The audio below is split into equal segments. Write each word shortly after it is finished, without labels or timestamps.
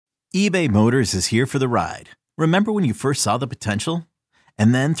eBay Motors is here for the ride. Remember when you first saw the potential?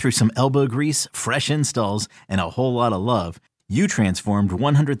 And then through some elbow grease, fresh installs, and a whole lot of love, you transformed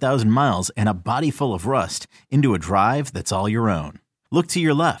 100,000 miles and a body full of rust into a drive that's all your own. Look to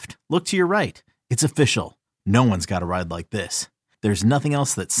your left. Look to your right. It's official. No one's got a ride like this. There's nothing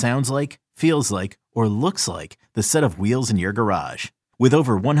else that sounds like, feels like, or looks like the set of wheels in your garage. With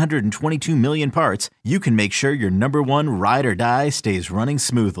over 122 million parts, you can make sure your number one ride or die stays running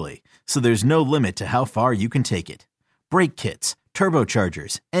smoothly. So there's no limit to how far you can take it. Brake kits,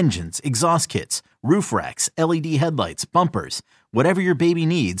 turbochargers, engines, exhaust kits, roof racks, LED headlights, bumpers, whatever your baby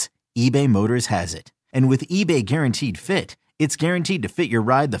needs, eBay Motors has it. And with eBay Guaranteed Fit, it's guaranteed to fit your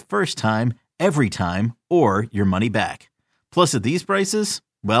ride the first time, every time, or your money back. Plus at these prices,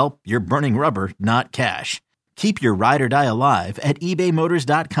 well, you're burning rubber, not cash. Keep your ride or die alive at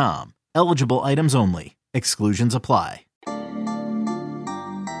ebaymotors.com. Eligible items only. Exclusions apply.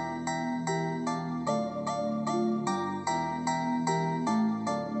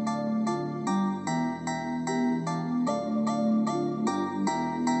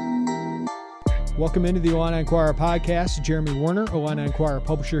 Welcome into the Illini Inquirer podcast. Jeremy Werner, Illini Inquirer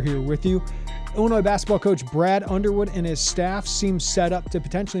publisher, here with you. Illinois basketball coach Brad Underwood and his staff seem set up to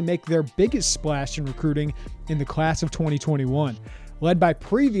potentially make their biggest splash in recruiting in the class of 2021. Led by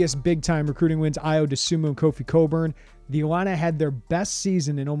previous big-time recruiting wins Ayo Dosunmu and Kofi Cockburn, the Illini had their best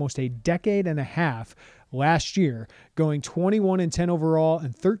season in almost a decade and a half last year, going 21-10 overall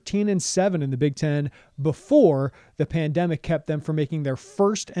and 13-7 in the Big Ten before the pandemic kept them from making their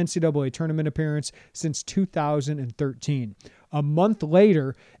first NCAA tournament appearance since 2013. A month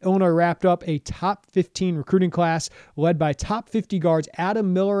later, Illinois wrapped up a top 15 recruiting class led by top 50 guards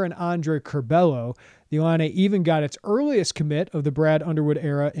Adam Miller and Andre Curbelo. The Illini even got its earliest commit of the Brad Underwood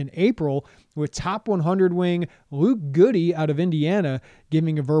era in April, with top 100 wing Luke Goody out of Indiana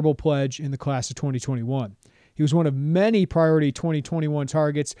giving a verbal pledge in the class of 2021. He was one of many priority 2021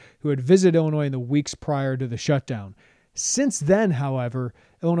 targets who had visited Illinois in the weeks prior to the shutdown. Since then, however,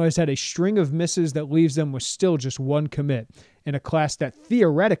 Illinois has had a string of misses that leaves them with still just one commit in a class that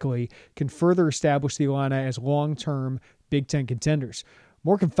theoretically can further establish the Illini as long-term Big Ten contenders.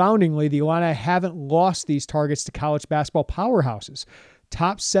 More confoundingly, the Illini haven't lost these targets to college basketball powerhouses.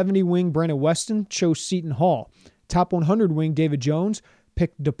 Top 70 wing Brandon Weston chose Seton Hall. Top 100 wing David Jones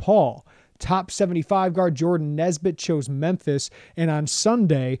picked DePaul. Top 75 guard Jordan Nesbitt chose Memphis. And on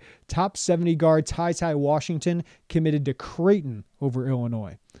Sunday, top 70 guard Ty Washington committed to Creighton over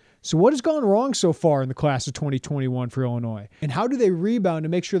Illinois. So what has gone wrong so far in the class of 2021 for Illinois? And how do they rebound to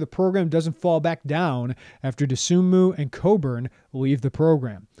make sure the program doesn't fall back down after Dosunmu and Cockburn leave the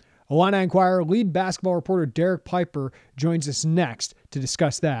program? Illini Inquirer lead basketball reporter Derek Piper joins us next to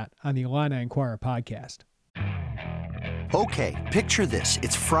discuss that on the Illini Inquirer podcast. Okay, picture this.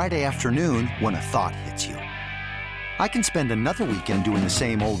 It's Friday afternoon when a thought hits you. I can spend another weekend doing the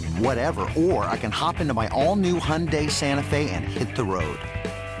same old whatever, or I can hop into my all-new Hyundai Santa Fe and hit the road.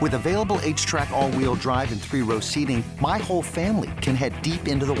 With available H-Track all-wheel drive and 3-row seating, my whole family can head deep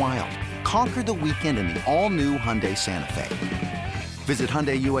into the wild. Conquer the weekend in the all-new Hyundai Santa Fe. Visit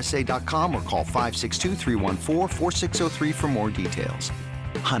HyundaiUSA.com or call 562-314-4603 for more details.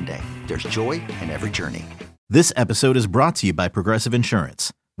 Hyundai, there's joy in every journey. This episode is brought to you by Progressive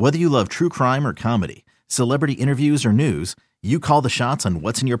Insurance. Whether you love true crime or comedy, celebrity interviews or news, you call the shots on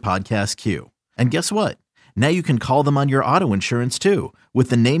what's in your podcast queue. And guess what? Now you can call them on your auto insurance too with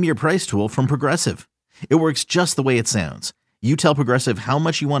the Name Your Price tool from Progressive. It works just the way it sounds. You tell Progressive how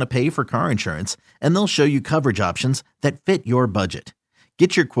much you want to pay for car insurance, and they'll show you coverage options that fit your budget.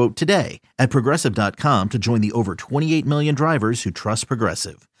 Get your quote today at Progressive.com to join the over 28 million drivers who trust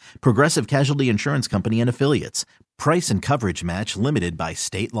Progressive. Progressive Casualty Insurance Company and Affiliates. Price and coverage match limited by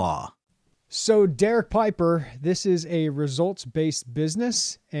state law. So, Derek Piper, this is a results-based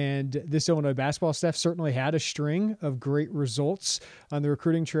business, and this Illinois basketball staff certainly had a string of great results on the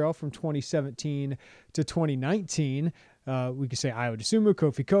recruiting trail from 2017 to 2019. We could say Ayo Dosunmu,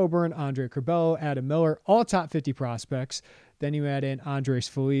 Kofi Cockburn, Andre Curbelo, Adam Miller, all top 50 prospects. Then you add in Andres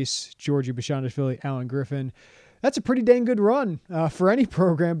Feliz, Georgie Bashanishvili, Alan Griffin. That's a pretty dang good run for any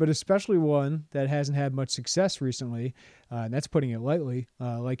program, but especially one that hasn't had much success recently. And that's putting it lightly,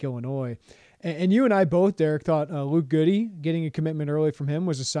 like Illinois. And you and I both, Derek, thought Luke Goody, getting a commitment early from him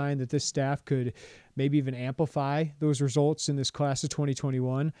was a sign that this staff could maybe even amplify those results in this class of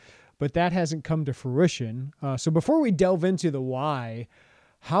 2021. But that hasn't come to fruition. So before we delve into the why,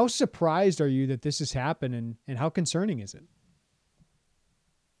 how surprised are you that this has happened, and how concerning is it?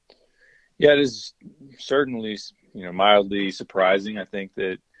 Yeah, it is certainly, mildly surprising. I think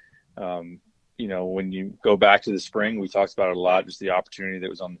that, when you go back to the spring, we talked about it a lot, just the opportunity that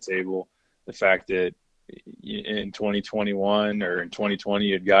was on the table, the fact that in 2021 or in 2020,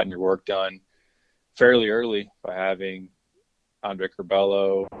 you had gotten your work done fairly early by having Andre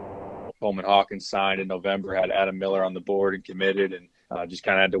Curbelo, Coleman Hawkins signed in November, had Adam Miller on the board and committed, and just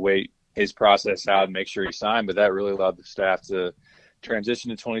kind of had to wait his process out and make sure he signed. But that really allowed the staff to transition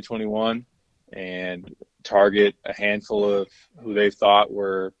to 2021 and target a handful of who they thought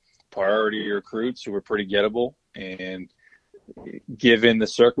were priority recruits who were pretty gettable. And given the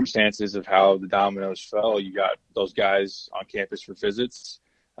circumstances of how the dominoes fell, you got those guys on campus for visits.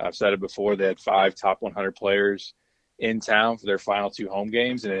 I've said it before, they had 5 top 100 players in town for their final 2 home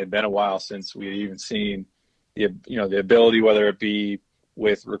games, and it had been a while since we had even seen the ability, whether it be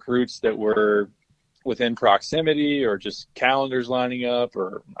with recruits that were within proximity or just calendars lining up,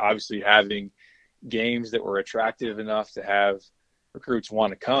 or obviously having games that were attractive enough to have recruits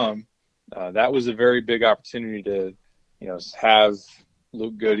want to come. That was a very big opportunity to have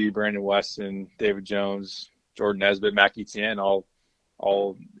Luke Goody, Brandon Weston, David Jones, Jordan Nesbitt, Mac Etienne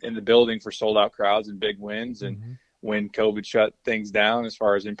all in the building for sold out crowds and big wins. And when COVID shut things down as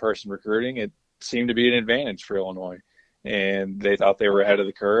far as in-person recruiting, it seemed to be an advantage for Illinois. And they thought they were ahead of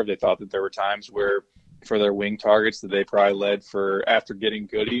the curve. They thought that there were times where for their wing targets that they probably led for after getting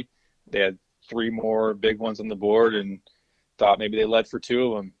Goody, they had 3 more big ones on the board and thought maybe they led for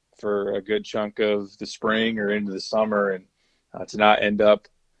 2 of them for a good chunk of the spring or into the summer, and to not end up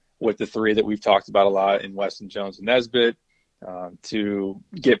with the 3 that we've talked about a lot in Weston, Jones, and Nesbitt, to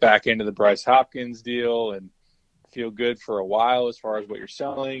get back into the Bryce Hopkins deal and feel good for a while as far as what you're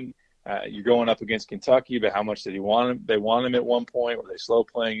selling. You're going up against Kentucky, but how much did he want him? They want him at one point. Were they slow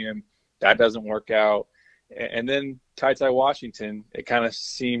playing him? That doesn't work out. And then Ty Washington, it kind of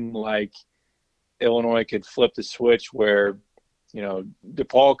seemed like Illinois could flip the switch where,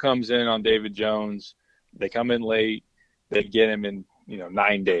 DePaul comes in on David Jones. They come in late. They get him in,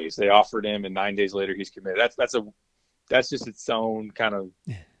 9 days. They offered him, and 9 days later he's committed. That's just its own kind of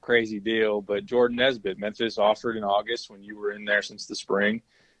crazy deal. But Jordan Nesbitt, Memphis offered in August when you were in there since the spring.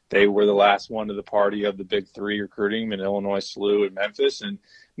 They were the last one to the party of the big 3 recruiting him, and Illinois slew at Memphis, and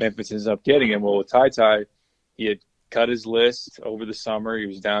Memphis ends up getting him. Well, with Ty, he had cut his list over the summer. He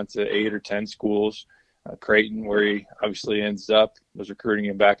was down to 8 or 10 schools. Creighton, where he obviously ends up, was recruiting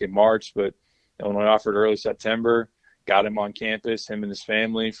him back in March, but Illinois offered early September, got him on campus, him and his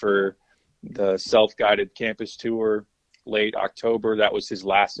family, for the self-guided campus tour late October. That was his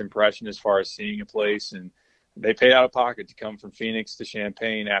last impression as far as seeing a place, and they paid out of pocket to come from Phoenix to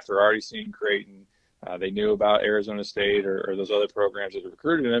Champaign after already seeing Creighton. They knew about Arizona State or those other programs that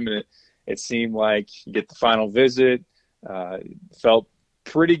recruited him, and it seemed like you get the final visit, felt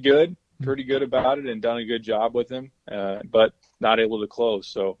pretty good about it and done a good job with him, but not able to close.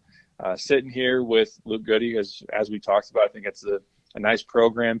 So sitting here with Luke Goody, as we talked about, I think it's a nice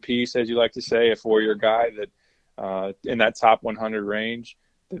program piece, as you like to say, a 4-year guy that in that top 100 range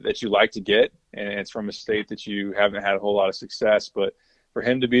that you like to get, and it's from a state that you haven't had a whole lot of success. But for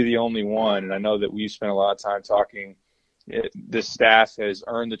him to be the only one, and I know that we've spent a lot of time talking, this staff has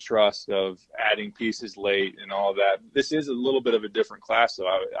earned the trust of adding pieces late and all that. This is a little bit of a different class, though.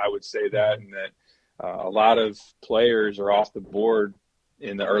 I would say that, and that a lot of players are off the board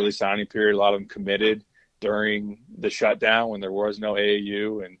in the early signing period. A lot of them committed during the shutdown when there was no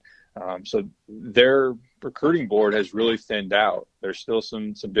AAU, and so their recruiting board has really thinned out. There's still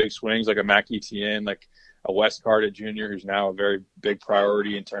some big swings, like a Mac Etienne, like a Wes Carter Jr., who's now a very big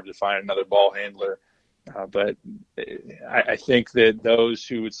priority in terms of finding another ball handler. But I think that those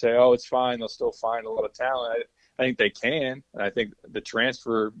who would say, oh, it's fine, they'll still find a lot of talent, I think they can. And I think the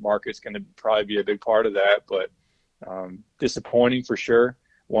transfer market's going to probably be a big part of that. But disappointing for sure.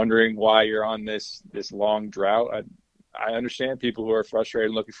 Wondering why you're on this long drought. I understand people who are frustrated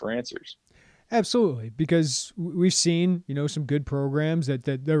and looking for answers. Absolutely, because we've seen, some good programs that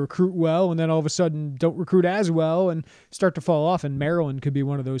they recruit well and then all of a sudden don't recruit as well and start to fall off. And Maryland could be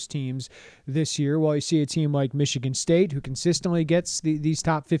one of those teams this year. While you see a team like Michigan State who consistently gets these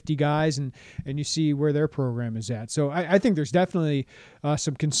top 50 guys, and you see where their program is at. So I think there's definitely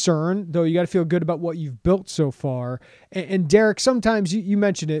some concern, though you got to feel good about what you've built so far. And Derek, sometimes you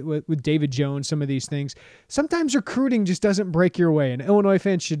mentioned it with David Jones, some of these things. Sometimes recruiting just doesn't break your way, and Illinois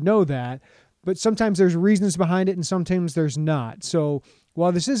fans should know that. But sometimes there's reasons behind it and sometimes there's not. So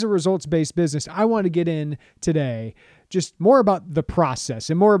while this is a results-based business, I want to get in today just more about the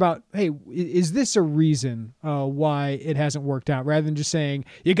process and more about, hey, is this a reason why it hasn't worked out, rather than just saying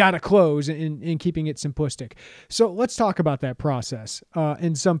you got to close and keeping it simplistic. So let's talk about that process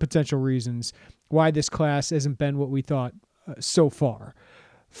and some potential reasons why this class hasn't been what we thought so far.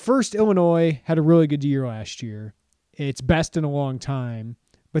 First, Illinois had a really good year last year. It's best in a long time,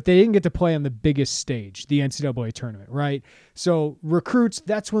 but they didn't get to play on the biggest stage, the NCAA tournament, right? So recruits,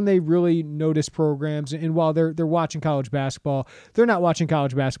 that's when they really notice programs. And while they're watching college basketball, they're not watching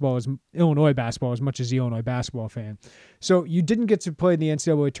college basketball as Illinois basketball as much as the Illinois basketball fan. So you didn't get to play in the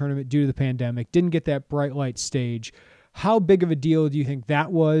NCAA tournament due to the pandemic, didn't get that bright light stage. How big of a deal do you think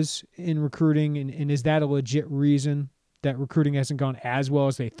that was in recruiting? And is that a legit reason that recruiting hasn't gone as well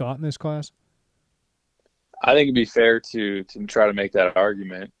as they thought in this class? I think it'd be fair to try to make that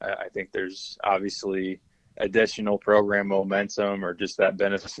argument. I think there's obviously additional program momentum or just that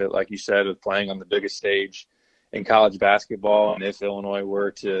benefit, like you said, of playing on the biggest stage in college basketball. And if Illinois were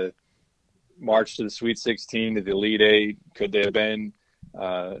to march to the Sweet 16, to the Elite Eight, could they have been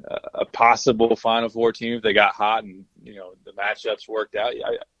a possible Final Four team if they got hot and, the matchups worked out?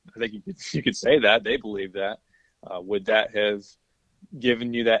 I think you could say that. They believe that. Would that have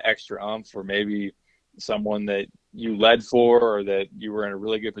given you that extra oomph, or maybe someone that you led for or that you were in a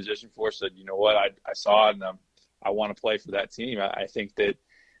really good position for said, you know what, I saw it and I want to play for that team? I think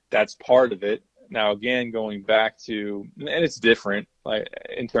that's part of it. Now, again, going back to, and it's different, like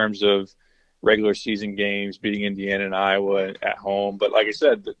in terms of regular season games, beating Indiana and Iowa at home. But like I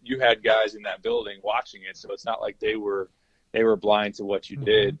said, you had guys in that building watching it, so it's not like they were blind to what you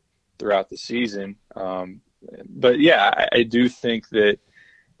did throughout the season. But yeah, I do think that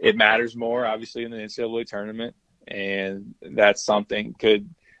it matters more, obviously, in the NCAA tournament, and that's something. Could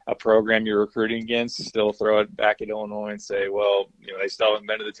a program you're recruiting against still throw it back at Illinois and say, well, they still haven't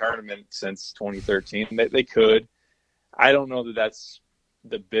been to the tournament since 2013? They could. I don't know that that's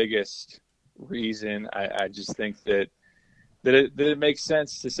the biggest reason. I just think that it makes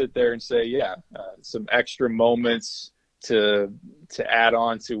sense to sit there and say, yeah, some extra moments to add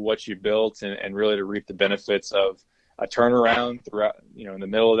on to what you built and really to reap the benefits of a turnaround throughout, in the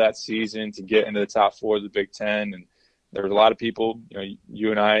middle of that season to get into the top four of the Big Ten. And there was a lot of people,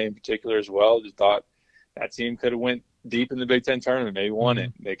 you and I in particular as well, just thought that team could have went deep in the Big Ten tournament, maybe won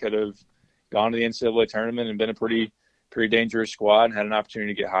it. They could have gone to the NCAA tournament and been a pretty dangerous squad and had an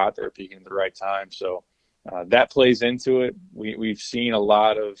opportunity to get hot. They were peaking at the right time. So that plays into it. We've seen a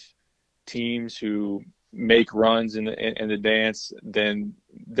lot of teams who make runs in the dance, then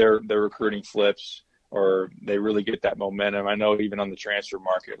their recruiting flips, or they really get that momentum. I know even on the transfer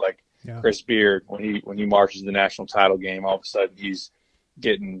market, like Chris Beard, when he marches the national title game, all of a sudden he's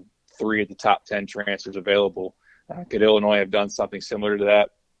getting 3 of the top 10 transfers available. Could Illinois have done something similar to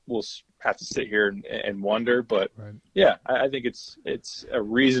that? We'll have to sit here and wonder. But yeah, I think it's a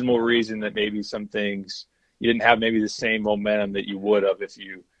reasonable reason that maybe some things you didn't have maybe the same momentum that you would have if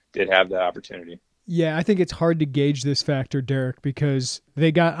you did have that opportunity. Yeah, I think it's hard to gauge this factor, Derek, because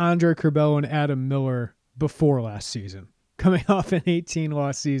they got Andre Curbelo and Adam Miller before last season, coming off an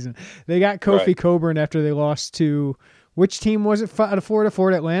 18-loss season. They got Kofi Coburn after they lost to, which team was it out of Florida?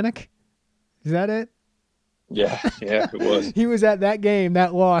 Florida Atlantic? Is that it? Yeah, it was. He was at that game,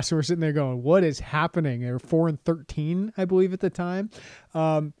 that loss. We're sitting there going, what is happening? They were 4-13, I believe, at the time.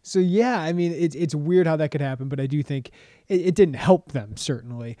 So yeah, I mean, it's weird how that could happen, but I do think it didn't help them,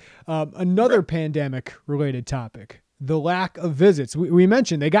 certainly. Another pandemic-related topic, the lack of visits. We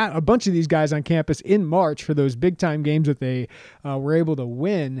mentioned they got a bunch of these guys on campus in March for those big-time games that they were able to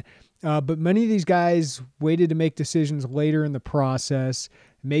win, but many of these guys waited to make decisions later in the process.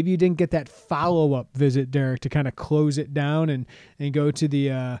 Maybe you didn't get that follow-up visit, Derek, to kind of close it down and go to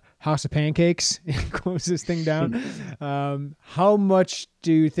the House of Pancakes and close this thing down. How much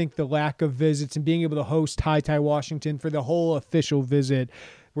do you think the lack of visits and being able to host Ty Washington for the whole official visit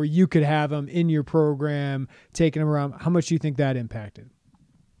where you could have them in your program, taking them around, how much do you think that impacted?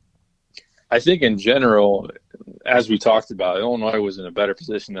 I think in general, as we talked about, Illinois was in a better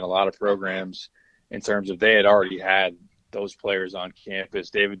position than a lot of programs in terms of they had already had those players on campus.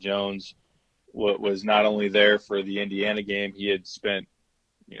 David Jones was not only there for the Indiana game, he had spent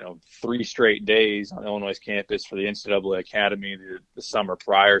 3 straight days on Illinois' campus for the NCAA Academy the summer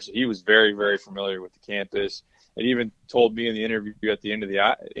prior. So he was very, very familiar with the campus. And even told me in the interview at the end of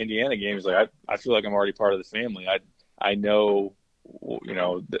the Indiana game, he's like, I feel like I'm already part of the family. I know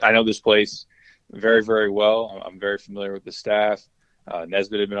this place very, very well. I'm very familiar with the staff.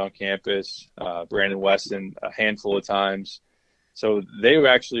 Nesbitt had been on campus, Brandon Weston a handful of times. So they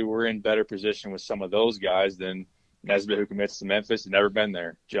were in better position with some of those guys than Nesbitt, who commits to Memphis, had never been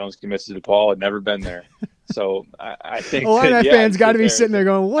there. Jones commits to DePaul, had never been there. So I think that fans got to be sitting there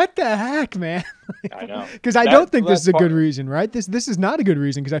going, what the heck, man? I know. Because I don't think this is a good reason, right? This is not a good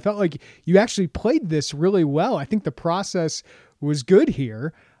reason, because I felt like you actually played this really well. I think the process was good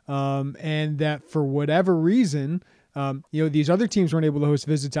here, and that for whatever reason – These other teams weren't able to host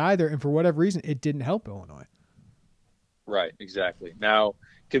visits either, and for whatever reason, it didn't help Illinois. Right, exactly. Now,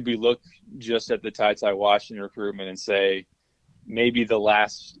 could we look just at the Ty Washington recruitment and say maybe the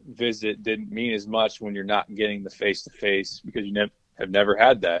last visit didn't mean as much when you're not getting the face-to-face because you have never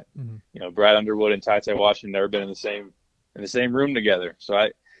had that. Mm-hmm. Brad Underwood and Ty Washington never been in the same room together. So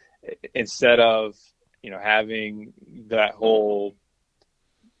instead of having that whole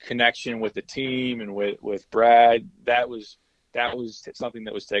connection with the team and with Brad, that was something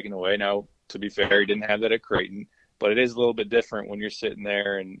that was taken away. Now, to be fair, he didn't have that at Creighton, but it is a little bit different when you're sitting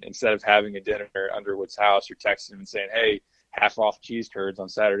there and instead of having a dinner at Underwood's house, you're texting him and saying, hey, half off cheese curds on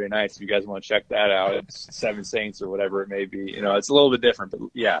Saturday nights. If you guys want to check that out, it's Seven Saints or whatever it may be. It's a little bit different, but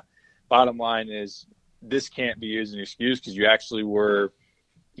yeah, bottom line is this can't be used as an excuse because you actually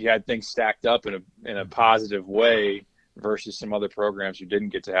you had things stacked up in a positive way versus some other programs who didn't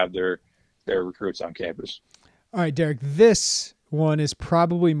get to have their recruits on campus. All right, Derek, this one is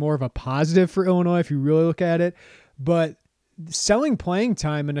probably more of a positive for Illinois if you really look at it, but selling playing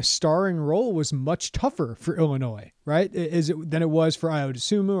time in a starring role was much tougher for Illinois, right? Than it was for Ayo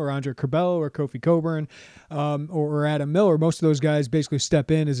Dosunmu or Andre Curbelo or Kofi Coburn or Adam Miller. Most of those guys basically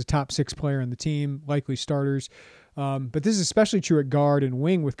step in as a top 6 player in the team, likely starters. But this is especially true at guard and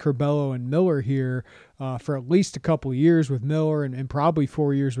wing with Curbelo and Miller here for at least a couple of years with Miller and probably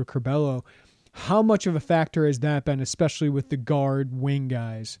 4 years with Curbelo. How much of a factor has that been, especially with the guard wing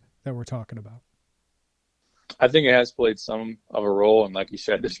guys that we're talking about? I think it has played some of a role. And like you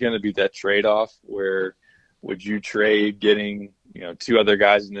said, there's going to be that trade-off where would you trade getting, 2 other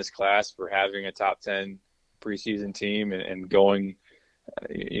guys in this class for having a top 10 preseason team and going,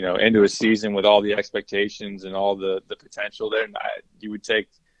 into a season with all the expectations and all the potential there. And you would take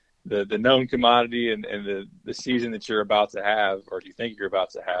the known commodity and the season that you're about to have, or you think you're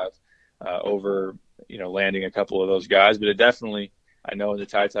about to have over, landing a couple of those guys. But it definitely, I know in the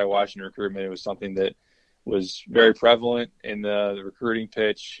Ty Washington recruitment, it was something that was very prevalent in the recruiting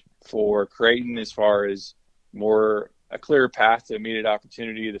pitch for Creighton as far as a clear path to immediate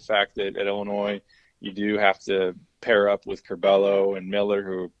opportunity. The fact that at Illinois, you do have to pair up with Curbelo and Miller,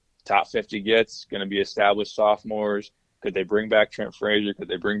 who top 50 gets, going to be established sophomores. Could they bring back Trent Frazier? Could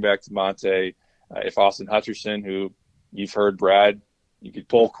they bring back DeMonte? If Austin Hutcherson, who you've heard Brad, you could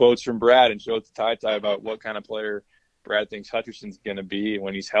pull quotes from Brad and show it to Ty about what kind of player Brad thinks Hutcherson's going to be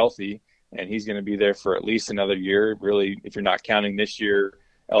when he's healthy. And he's going to be there for at least another year. Really, if you're not counting this year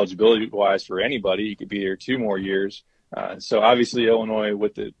eligibility-wise for anybody, he could be there 2 more years. So obviously Illinois,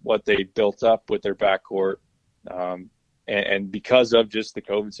 with what they built up with their backcourt, and because of just the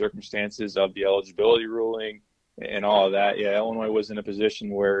COVID circumstances of the eligibility ruling and all of that, yeah, Illinois was in a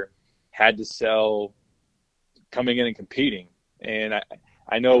position where had to sell coming in and competing. And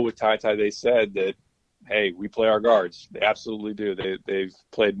I know with Ty, they said that, hey, we play our guards. They absolutely do. They've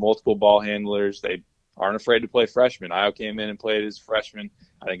played multiple ball handlers. They aren't afraid to play freshmen. Ayo came in and played as a freshman.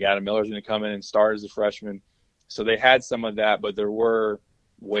 I think Adam Miller's going to come in and start as a freshman. So they had some of that, but there were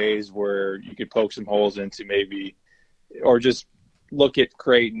ways where you could poke some holes into maybe, or just look at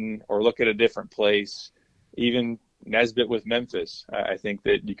Creighton or look at a different place. Even Nesbitt with Memphis. I think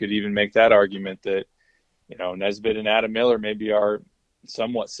that you could even make that argument that, Nesbitt and Adam Miller maybe are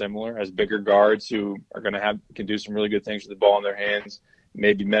somewhat similar as bigger guards who are going to can do some really good things with the ball in their hands.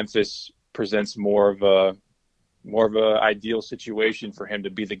 Maybe Memphis presents more of a ideal situation for him to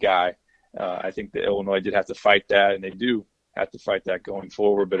be the guy. I think that Illinois did have to fight that, and they do have to fight that going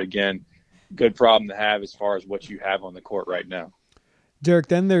forward. But again, good problem to have as far as what you have on the court right now. Derek,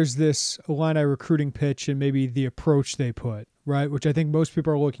 then there's this Illini recruiting pitch and maybe the approach they put, right? Which I think most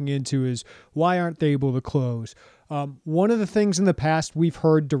people are looking into is why aren't they able to close? One of the things in the past we've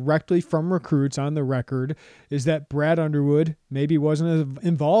heard directly from recruits on the record is that Brad Underwood maybe wasn't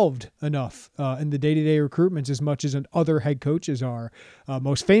involved enough in the day-to-day recruitments as much as other head coaches are.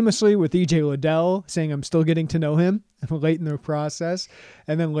 Most famously with E.J. Liddell saying, I'm still getting to know him late in the process.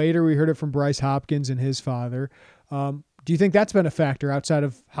 And then later we heard it from Bryce Hopkins and his father. Do you think that's been a factor outside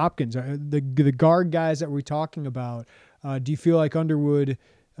of Hopkins? The guard guys that we're talking about, do you feel like Underwood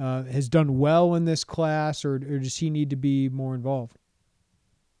has done well in this class, or does he need to be more involved?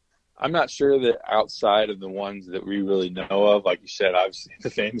 I'm not sure that outside of the ones that we really know of, like you said, obviously,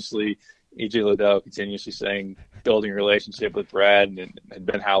 famously, E.J. Liddell continuously saying building a relationship with Brad and it had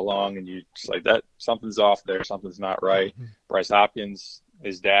been how long, and you just like that, something's off there, something's not right. Mm-hmm. Bryce Hopkins,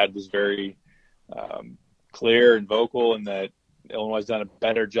 his dad was very clear and vocal in that Illinois has done a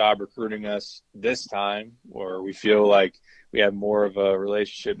better job recruiting us this time, or we feel like we have more of a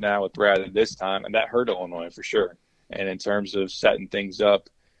relationship now with Brad at this time, and that hurt Illinois for sure. And in terms of setting things up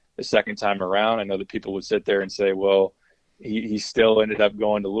the second time around. I know that people would sit there and say, well, he still ended up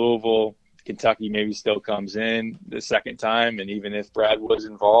going to Louisville. Kentucky maybe still comes in the second time, and even if Brad was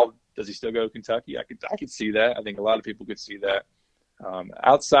involved, does he still go to Kentucky? I could see that. I think a lot of people could see that.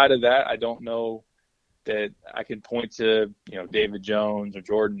 Outside of that, I don't know that I can point to, David Jones or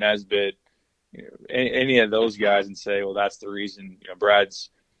Jordan Nesbitt, any of those guys and say, well, that's the reason, Brad's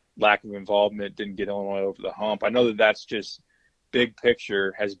lack of involvement didn't get Illinois over the hump. I know that that's just big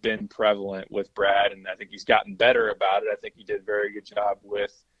picture has been prevalent with Brad, and I think he's gotten better about it. I think he did a very good job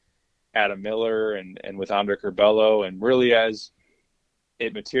with Adam Miller and with Andre Curbelo, and really as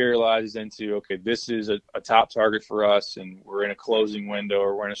it materializes into, okay, this is a top target for us, and we're in a closing window,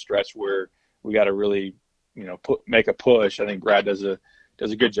 or we're in a stretch where we got to really, make a push. I think Brad does a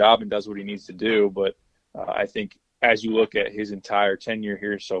good job and does what he needs to do. But I think as you look at his entire tenure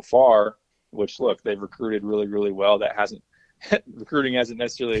here so far, which look, they've recruited really, really well. That recruiting hasn't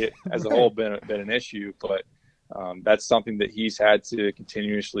necessarily as a whole been an issue, but that's something that he's had to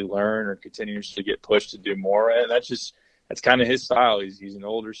continuously learn or continuously get pushed to do more. And that's kind of his style. He's an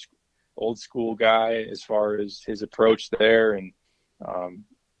old school guy as far as his approach there. And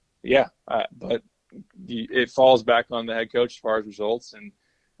but it falls back on the head coach as far as results. And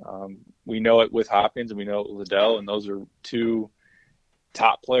we know it with Hopkins and we know it with Liddell, and those are two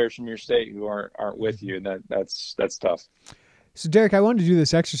top players from your state who aren't with you. And that's tough. So, Derek, I wanted to do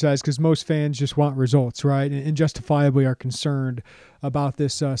this exercise because most fans just want results, right? And justifiably are concerned about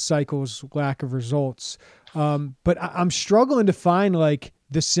this cycle's lack of results. But I'm struggling to find like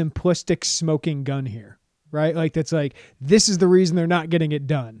the simplistic smoking gun here, right? Like that's like, this is the reason they're not getting it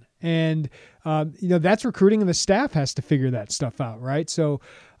done. And, that's recruiting, and the staff has to figure that stuff out, right? So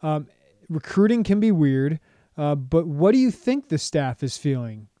recruiting can be weird, but what do you think the staff is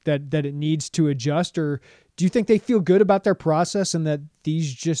feeling that it needs to adjust, or do you think they feel good about their process and that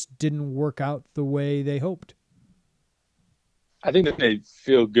these just didn't work out the way they hoped? I think that they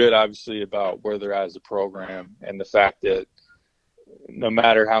feel good, obviously, about where they're at as a program, and the fact that no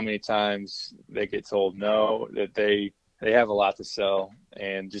matter how many times they get told no, that they have a lot to sell.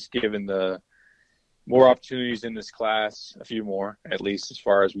 And just given the more opportunities in this class, a few more, at least as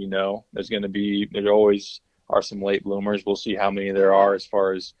far as we know, there always are some late bloomers. We'll see how many there are as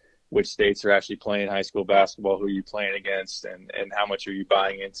far as which states are actually playing high school basketball, who are you playing against, and how much are you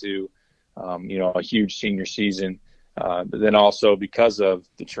buying into, a huge senior season. But then also because of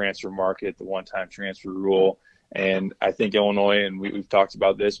the transfer market, the one-time transfer rule. And I think Illinois, and we've talked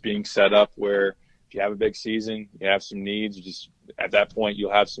about this being set up where if you have a big season, you have some needs, just at that point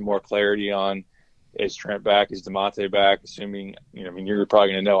you'll have some more clarity on, is Trent back, is DeMonte back, assuming, you're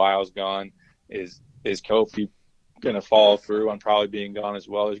probably going to know Isle's gone. Is Kofi going to follow through on probably being gone as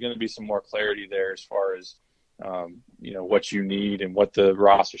well? There's going to be some more clarity there as far as, what you need and what the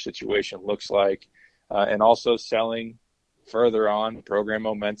roster situation looks like. And also selling further on program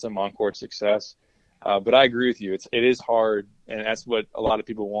momentum, on-court success. But I agree with you. It is hard, and that's what a lot of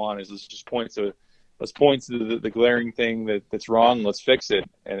people want is let's point to the glaring thing that's wrong. Let's fix it,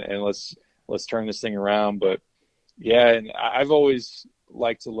 and let's turn this thing around. But yeah, and I've always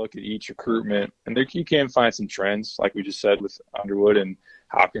liked to look at each recruitment, and you can find some trends, like we just said with Underwood and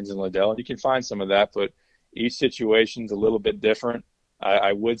Hopkins and Liddell. You can find some of that, but each situation's a little bit different.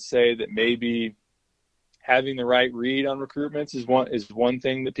 I would say that maybe having the right read on recruitments is one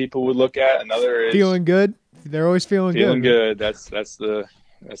thing that people would look at. Another is feeling good. They're always feeling good. That's the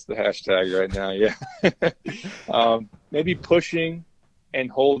hashtag right now. Yeah. Maybe pushing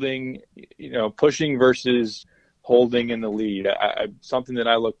and holding, pushing versus holding in the lead. Something that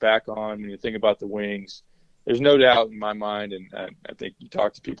I look back on when you think about the Wings, there's no doubt in my mind, and I think you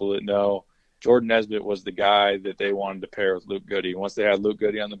talk to people that know, Jordan Nesbitt was the guy that they wanted to pair with Luke Goody. Once they had Luke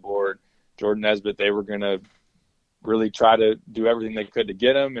Goody on the board, Jordan Nesbitt, they were going to really try to do everything they could to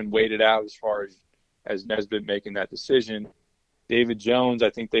get him and wait it out as far as Nesbitt making that decision. David Jones, I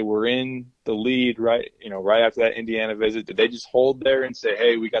think they were in the lead right after that Indiana visit. Did they just hold there and say,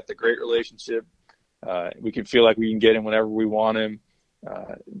 hey, we got the great relationship. We can feel like we can get him whenever we want him.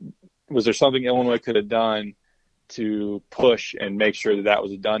 Was there something Illinois could have done to push and make sure that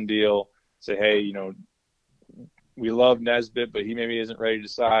was a done deal? Say, hey, we love Nesbitt, but he maybe isn't ready to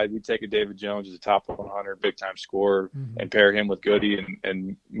decide. We take a David Jones as a top 100 big-time scorer and pair him with Goody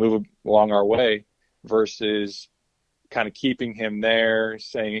and move along our way versus kind of keeping him there,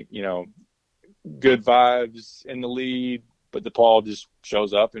 saying, good vibes in the lead, but DePaul just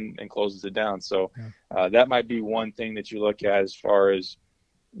shows up and closes it down. So that might be one thing that you look at as far as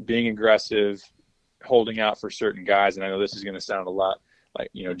being aggressive, holding out for certain guys. And I know this is going to sound a lot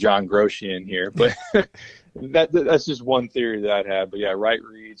like, John Grosjean here, but that's just one theory that I'd have. But yeah, right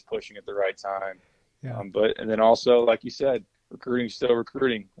reads, pushing at the right time. Yeah. And then also, like you said, recruiting still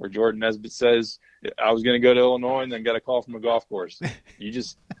recruiting. Where Jordan Nesbitt says, I was going to go to Illinois and then got a call from a golf course.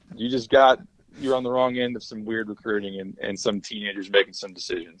 You're on the wrong end of some weird recruiting and some teenagers making some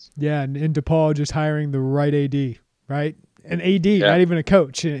decisions. Yeah, and DePaul just hiring the right AD, right? An AD, not even a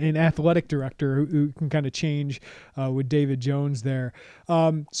coach, an athletic director who can kind of change with David Jones there.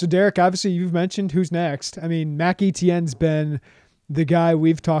 So, Derek, obviously you've mentioned who's next. I mean, Mac Etienne's been the guy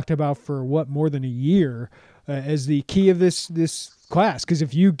we've talked about for more than a year as the key of this class. Because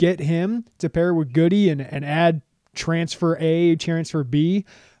if you get him to pair with Goody and add transfer A, transfer B,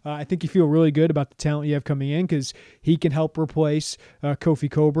 I think you feel really good about the talent you have coming in because he can help replace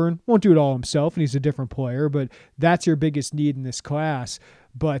Kofi Coburn. Won't do it all himself, and he's a different player, but that's your biggest need in this class.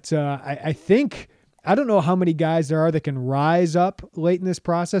 But I think – I don't know how many guys there are that can rise up late in this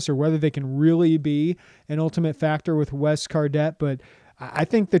process or whether they can really be an ultimate factor with Wes Cardette, but I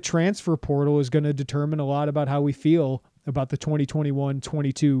think the transfer portal is going to determine a lot about how we feel about the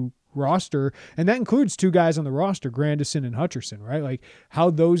 2021-22 roster, and that includes two guys on the roster, Grandison and Hutcherson, right? Like how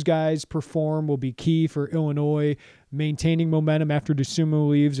those guys perform will be key for Illinois maintaining momentum after DeSumo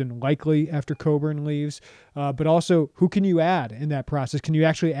leaves and likely after Coburn leaves. But also, who can you add in that process? Can you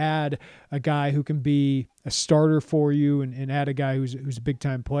actually add a guy who can be a starter for you and add a guy who's a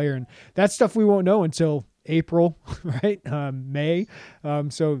big-time player? And that's stuff we won't know until April, right? May.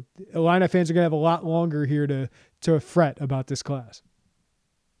 So Illini fans are going to have a lot longer here to fret about this class.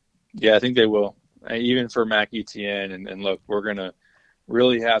 Yeah, I think they will. Even for Mac Etienne, and look, we're going to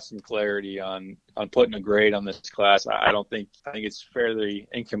really have some clarity on putting a grade on this class. I think it's fairly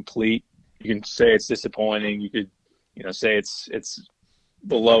incomplete. You can say it's disappointing. You could, say it's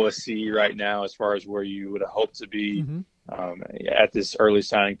below a C right now as far as where you would have hoped to be at this early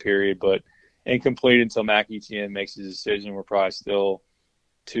signing period, but incomplete until Mac Etienne makes his decision. We're probably still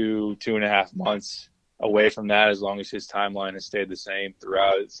 2.5 months away from that, as long as his timeline has stayed the same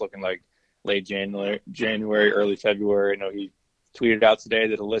throughout. It's looking like late January, early February. I know he tweeted out today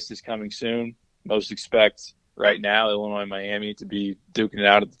that a list is coming soon. Most expect right now Illinois and Miami to be duking it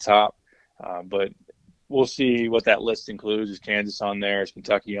out at the top. But we'll see what that list includes. Is Kansas on there? Is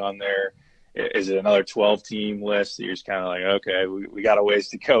Kentucky on there? Is it another 12-team list that you're just kind of like, okay, we got a ways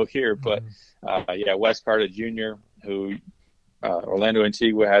to go here. But, Wes Cardette Jr., who Orlando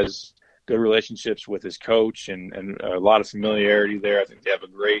Antigua has good relationships with his coach and a lot of familiarity there. I think they have a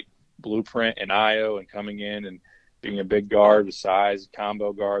great blueprint in Io and coming in and being a big guard with size,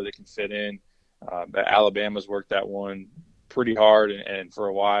 combo guard that can fit in. But Alabama's worked that one pretty hard and for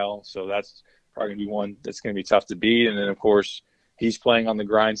a while, so that's probably going to be one that's going to be tough to beat. And then, of course, he's playing on the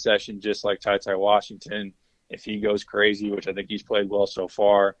grind session just like Ty Washington. If he goes crazy, which I think he's played well so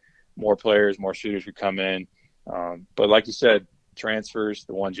far, more players, more shooters could come in. But like you said, transfers,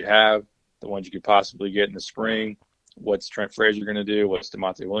 the ones you have, the ones you could possibly get in the spring. What's Trent Frazier going to do? What's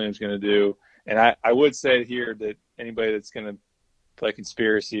DeMonte Williams going to do? And I would say here that anybody that's going to play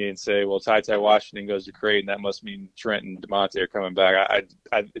conspiracy and say, well, Ty Washington goes to Creighton, that must mean Trent and DeMonte are coming back.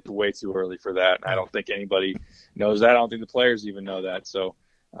 It's way too early for that. I don't think anybody knows that. I don't think the players even know that. So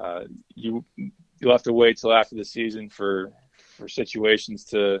you'll have to wait till after the season for situations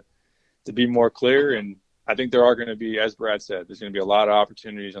to be more clear. And I think there are going to be, as Brad said, there's going to be a lot of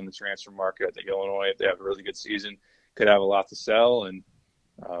opportunities on the transfer market. I think Illinois, if they have a really good season, could have a lot to sell. And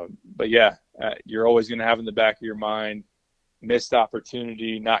you're always going to have in the back of your mind missed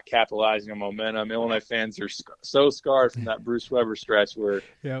opportunity, not capitalizing on momentum. Illinois fans are so scarred from that Bruce Weber stretch where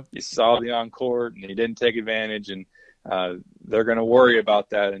you saw the on-court and he didn't take advantage, and they're going to worry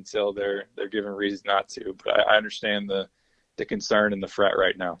about that until they're given reasons not to. But I understand the concern and the fret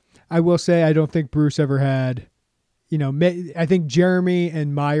right now. I will say I don't think Bruce ever had, I think Jeremy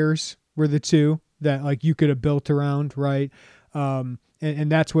and Myers were the two that like you could have built around, right? And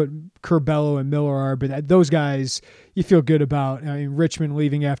that's what Curbelo and Miller are. But those guys you feel good about. I mean, Richmond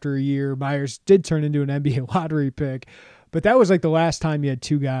leaving after a year. Myers did turn into an NBA lottery pick. But that was like the last time you had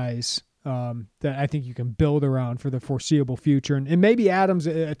two guys that I think you can build around for the foreseeable future. And maybe Adams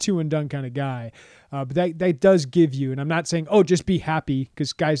a two-and-done kind of guy. But that does give you, and I'm not saying, just be happy,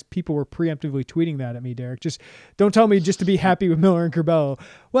 because guys, people were preemptively tweeting that at me, Derek. Just don't tell me just to be happy with Miller and Curbelo.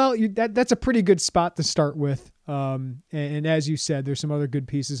 Well, that's a pretty good spot to start with. And as you said, there's some other good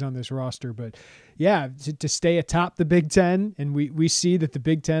pieces on this roster, but to stay atop the Big Ten, and we see that the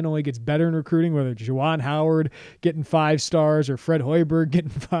Big Ten only gets better in recruiting, whether it's Juwan Howard getting 5 stars or Fred Hoiberg getting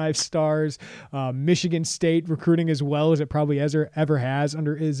 5 stars, Michigan State recruiting as well as it probably ever has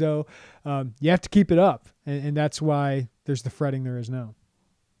under Izzo. You have to keep it up, and that's why there's the fretting there is now.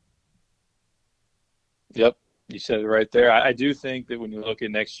 Yep, you said it right there. I do think that when you look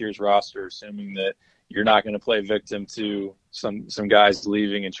at next year's roster, assuming that you're not going to play victim to some guys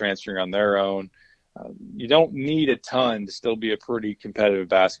leaving and transferring on their own, you don't need a ton to still be a pretty competitive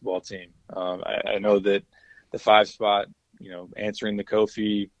basketball team. I know that the 5 spot, answering the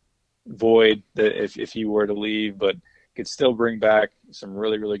Kofi void that if he were to leave, but could still bring back some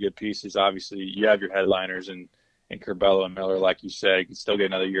really, really good pieces. Obviously, you have your headliners and Curbelo and Miller, like you said. You can still get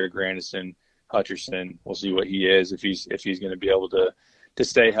another year of Grandison, Hutcherson. We'll see what he is, if he's going to be able to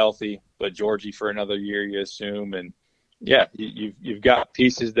stay healthy. But Georgie for another year, you assume. And yeah, you've got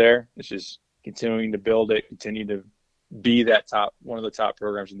pieces there. It's just continuing to build it, continue to be one of the top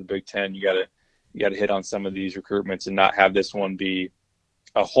programs in the Big Ten. You got to hit on some of these recruitments and not have this one be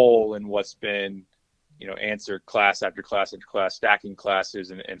a hole in what's been, answer class after class after class, stacking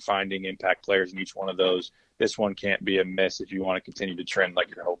classes and finding impact players in each one of those. This one can't be a miss if you want to continue to trend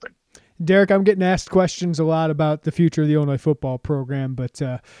like you're hoping. Derek, I'm getting asked questions a lot about the future of the Illinois football program, but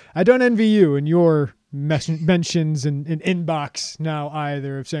I don't envy you and your mentions and inbox now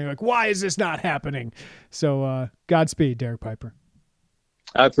either of saying, like, why is this not happening? So Godspeed, Derek Piper.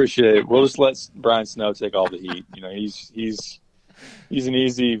 I appreciate it. We'll just let Brian Snow take all the heat. He's an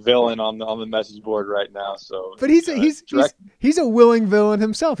easy villain on the message board right now. So, but he's a willing villain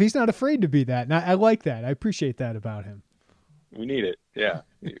himself. He's not afraid to be that, and I like that. I appreciate that about him. We need it. Yeah,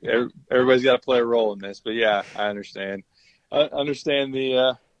 everybody's got to play a role in this. But yeah, I understand. I understand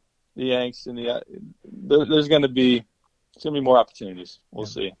the angst and there's going to be more opportunities. We'll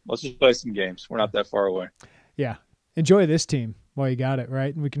see. Let's just play some games. We're not that far away. Yeah, enjoy this team while you got it,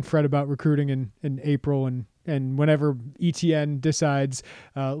 right? And we can fret about recruiting in April and whenever ETN decides,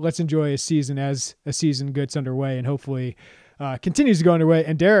 let's enjoy a season as a season gets underway and hopefully continues to go underway.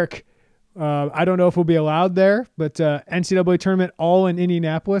 And Derek, I don't know if we'll be allowed there, but NCAA tournament all in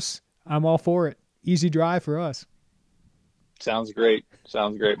Indianapolis. I'm all for it. Easy drive for us. Sounds great.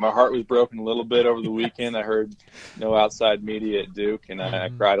 My heart was broken a little bit over the weekend. I heard no outside media at Duke, and I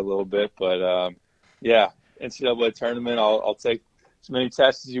cried a little bit. But, yeah, NCAA tournament, I'll take as many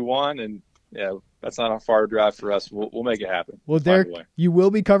tests as you want, and, yeah, that's not a far drive for us. We'll make it happen. Well, Derek, you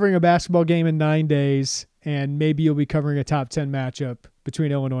will be covering a basketball game in 9 days, and maybe you'll be covering a top 10 matchup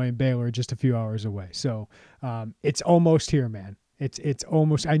between Illinois and Baylor just a few hours away. So it's almost here, man. It's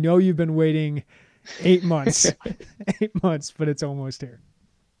almost – I know you've been waiting 8 months, 8 months, but it's almost here.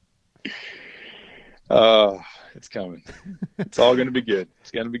 It's coming. It's all going to be good.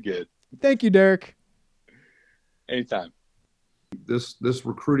 It's going to be good. Thank you, Derek. Anytime. This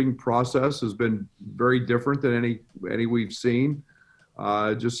recruiting process has been very different than any we've seen,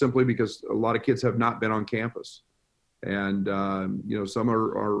 just simply because a lot of kids have not been on campus. And, some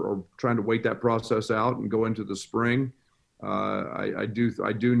are trying to wait that process out and go into the spring. I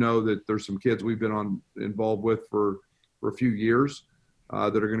do know that there's some kids we've been involved with for a few years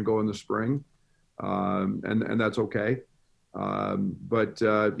that are going to go in the spring, and that's okay. But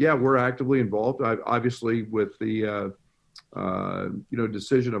we're actively involved. Obviously, with the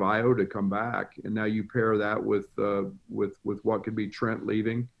decision of Io to come back, and now you pair that with what could be Trent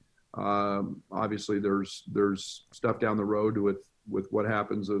leaving. Obviously, there's stuff down the road with what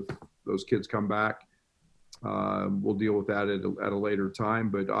happens if those kids come back. We'll deal with that at a later time,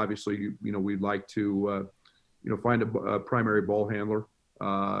 but obviously, we'd like to, find a primary ball handler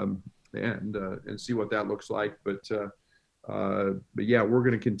and see what that looks like. But yeah, we're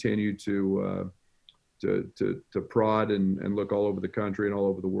going to continue to prod and look all over the country and all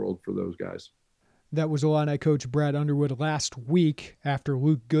over the world for those guys. That was Illini coach Brad Underwood last week after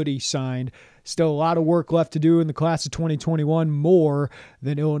Luke Goody signed. Still a lot of work left to do in the class of 2021, more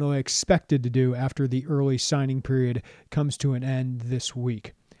than Illinois expected to do after the early signing period comes to an end this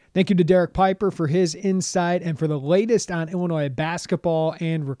week. Thank you to Derek Piper for his insight and for the latest on Illinois basketball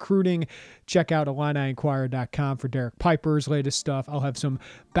and recruiting. Check out IlliniInquirer.com for Derek Piper's latest stuff. I'll have some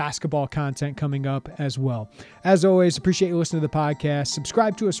basketball content coming up as well. As always, appreciate you listening to the podcast.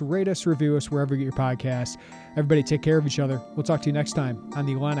 Subscribe to us, rate us, review us wherever you get your podcasts. Everybody take care of each other. We'll talk to you next time on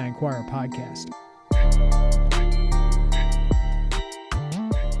the Illini Inquirer podcast.